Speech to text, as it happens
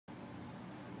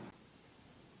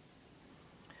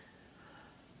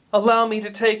Allow me to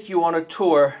take you on a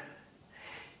tour.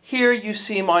 Here you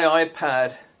see my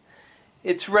iPad.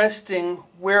 It's resting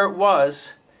where it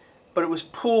was, but it was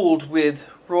pooled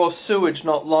with raw sewage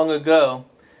not long ago.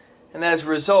 And as a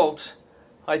result,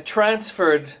 I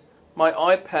transferred my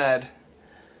iPad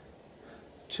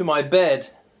to my bed.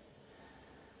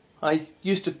 I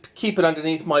used to keep it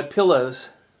underneath my pillows.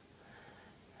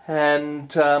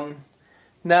 And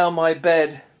now my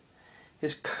bed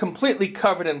is completely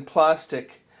covered in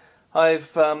plastic.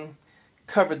 I've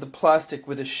covered the plastic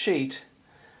with a sheet,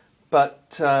 but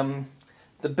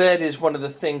the bed is one of the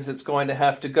things that's going to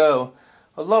have to go.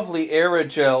 A lovely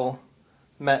aerogel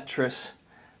mattress,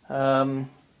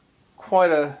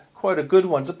 quite a good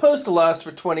one. Supposed to last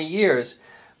for 20 years,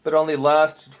 but only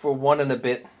lasted for 1 and a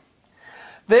bit.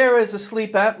 There is a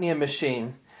sleep apnea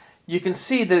machine. You can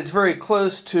see that it's very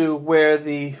close to where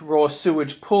the raw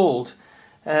sewage pooled,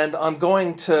 and I'm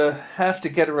going to have to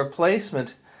get a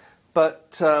replacement,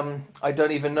 but I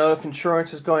don't even know if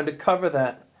insurance is going to cover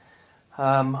that.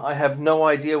 I have no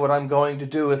idea what I'm going to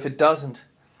do if it doesn't.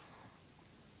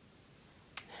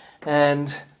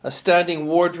 And a standing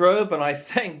wardrobe, and I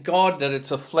thank God that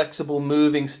it's a flexible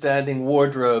moving standing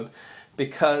wardrobe,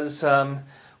 because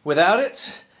without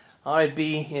it I'd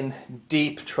be in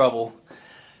deep trouble.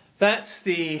 That's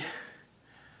the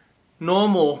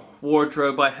normal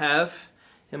wardrobe I have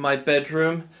in my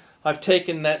bedroom. I've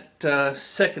taken that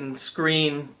second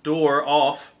screen door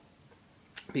off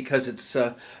because it's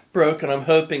broken. I'm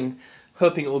hoping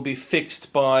it will be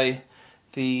fixed by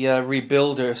the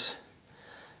rebuilders.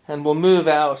 And we'll move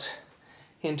out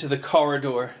into the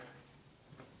corridor.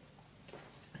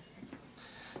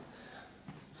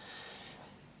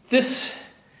 This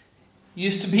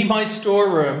used to be my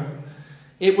storeroom.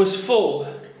 It was full,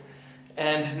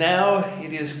 and now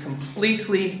it is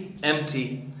completely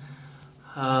empty.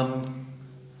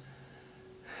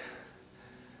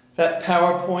 That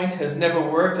PowerPoint has never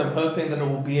worked. I'm hoping that it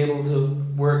will be able to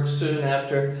work soon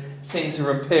after things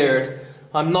are repaired.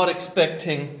 I'm not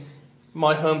expecting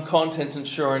my home contents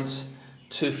insurance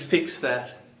to fix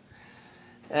that.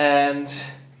 And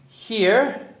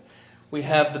here we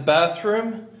have the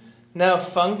bathroom now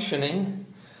functioning.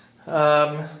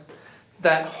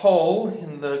 That hole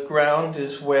in the ground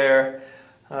is where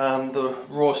the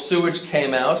raw sewage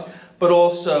came out, but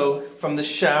also from the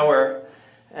shower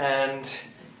and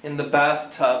in the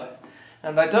bathtub.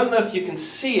 And I don't know if you can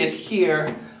see it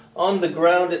here on the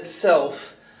ground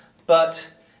itself,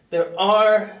 but there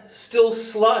are still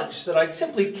sludge that I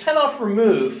simply cannot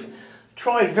remove.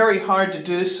 Tried very hard to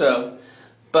do so,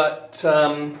 but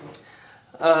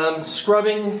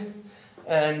scrubbing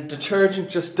and detergent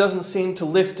just doesn't seem to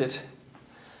lift it.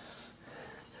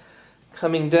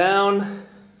 Coming down,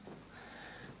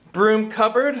 broom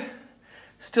cupboard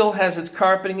still has its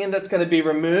carpeting in. That's going to be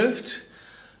removed,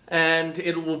 and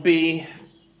it will be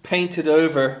painted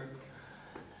over.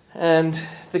 And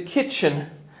the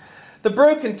kitchen, the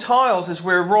broken tiles is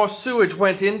where raw sewage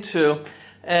went into,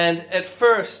 and at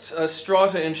first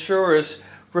strata insurers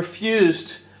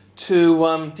refused to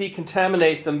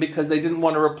decontaminate them because they didn't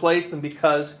want to replace them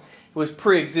because it was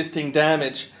pre-existing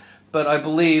damage. But I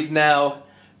believe now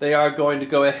they are going to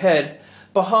go ahead.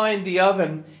 Behind the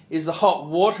oven is the hot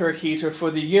water heater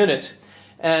for the unit,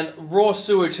 and raw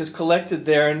sewage has collected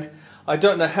there, and I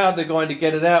don't know how they're going to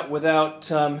get it out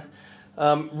without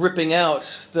ripping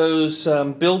out those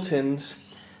built-ins,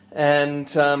 and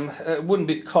it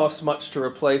wouldn't cost much to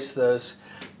replace those.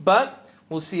 But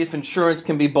we'll see if insurance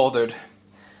can be bothered.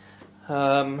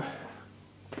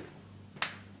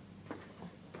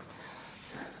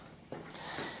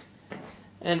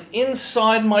 And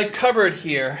inside my cupboard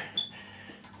here,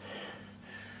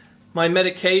 my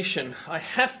medication. I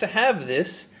have to have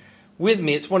this with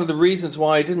me. It's one of the reasons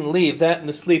why I didn't leave. That and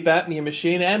the sleep apnea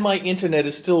machine, and my internet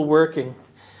is still working.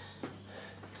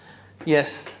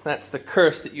 Yes, that's the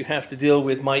curse that you have to deal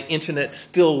with. My internet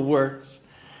still works.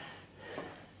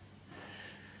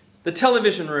 The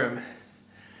television room.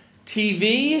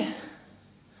 TV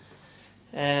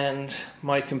and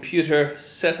my computer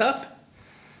setup.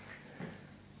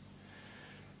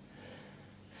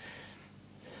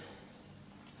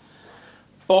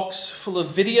 Box full of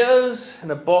videos and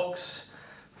a box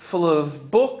full of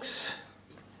books.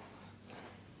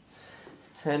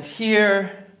 And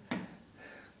here,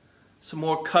 some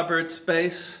more cupboard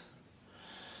space.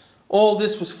 All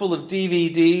this was full of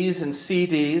DVDs and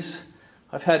CDs.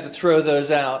 I've had to throw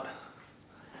those out.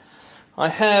 I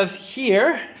have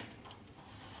here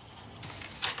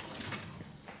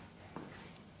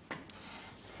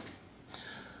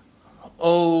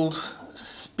old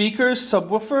speakers,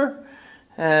 subwoofer,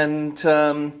 and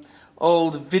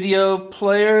old video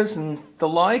players and the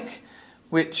like,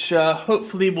 which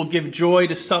hopefully will give joy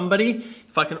to somebody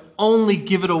if I can only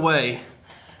give it away.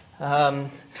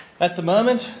 At the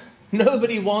moment,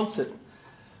 nobody wants it.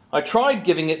 I tried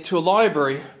giving it to a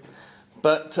library,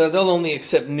 but they'll only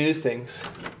accept new things.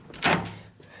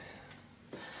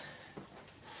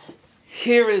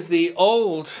 Here is the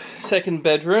old second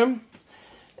bedroom,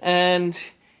 and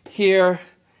here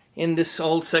in this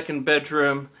old second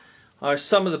bedroom are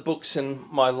some of the books in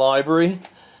my library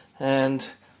and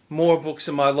more books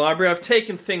in my library. I've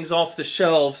taken things off the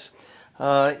shelves.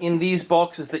 In these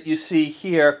boxes that you see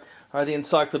here are the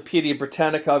Encyclopedia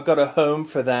Britannica. I've got a home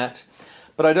for that,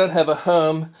 but I don't have a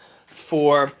home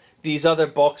for these other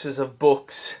boxes of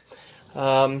books.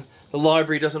 The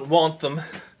library doesn't want them.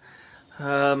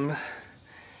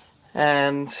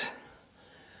 And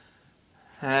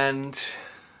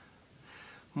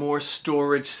more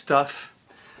storage stuff.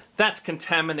 That's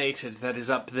contaminated, that is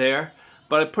up there.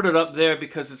 But I put it up there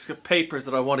because it's the papers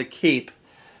that I want to keep,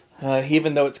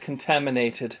 even though it's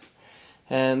contaminated.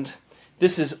 And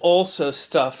this is also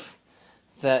stuff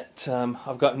that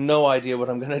I've got no idea what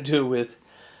I'm going to do with.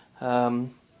 But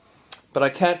I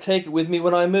can't take it with me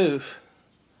when I move.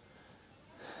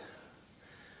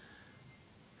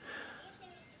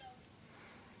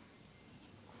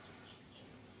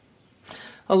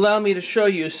 Allow me to show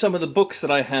you some of the books that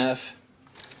I have.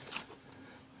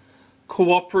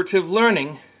 Cooperative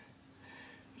Learning.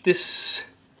 This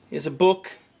is a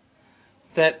book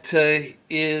that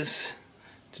is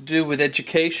to do with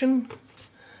education.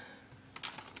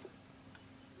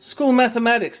 School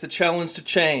Mathematics, The Challenge to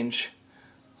Change.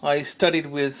 I studied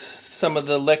with some of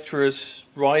the lecturers,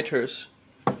 writers.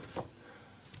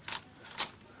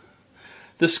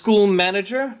 The School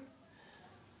Manager,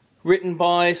 written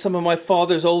by some of my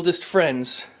father's oldest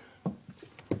friends.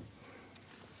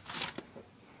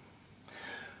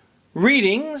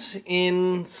 Readings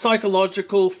in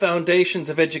Psychological Foundations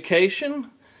of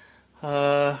Education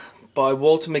by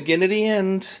Walter McGinnity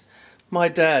and my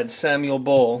dad, Samuel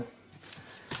Ball.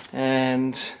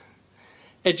 And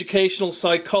Educational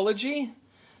Psychology,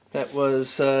 that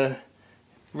was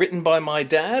written by my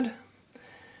dad.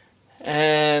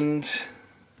 And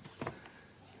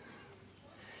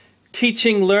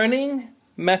Teaching Learning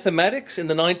Mathematics in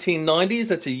the 1990s,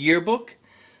 that's a yearbook.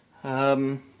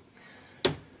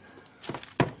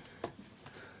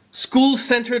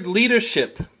 School-Centered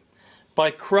Leadership by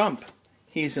Crump.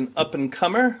 He's an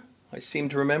up-and-comer, I seem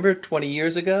to remember, 20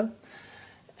 years ago.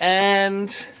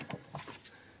 And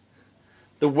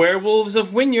The Werewolves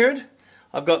of Wynyard.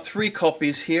 I've got 3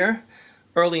 copies here,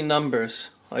 early numbers.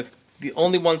 The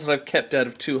only ones that I've kept out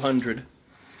of 200.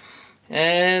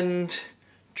 And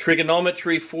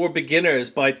Trigonometry for Beginners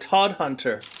by Todd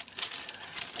Hunter.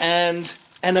 And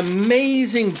an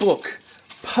amazing book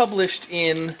published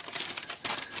in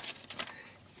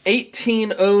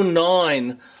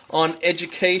 1809 on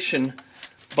education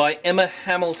by Emma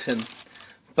Hamilton,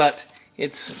 but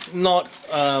it's not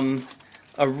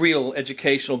a real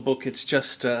educational book. It's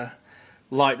just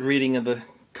light reading of the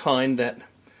kind that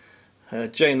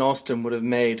Jane Austen would have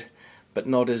made, but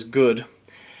not as good.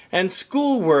 And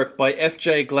Schoolwork by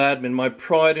F.J. Gladman, My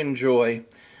Pride and Joy,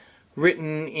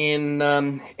 written in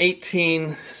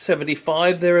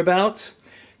 1875 thereabouts.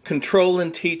 Control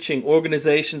and Teaching,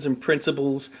 Organizations and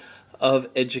Principles of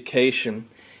Education.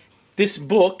 This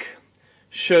book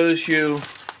shows you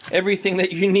everything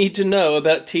that you need to know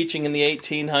about teaching in the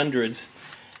 1800s,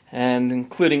 and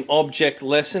including object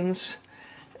lessons.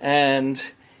 And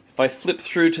if I flip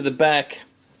through to the back,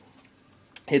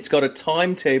 it's got a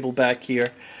timetable back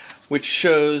here which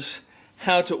shows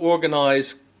how to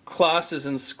organize classes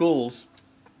in schools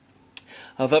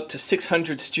of up to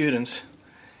 600 students.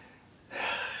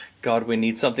 God, we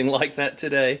need something like that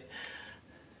today.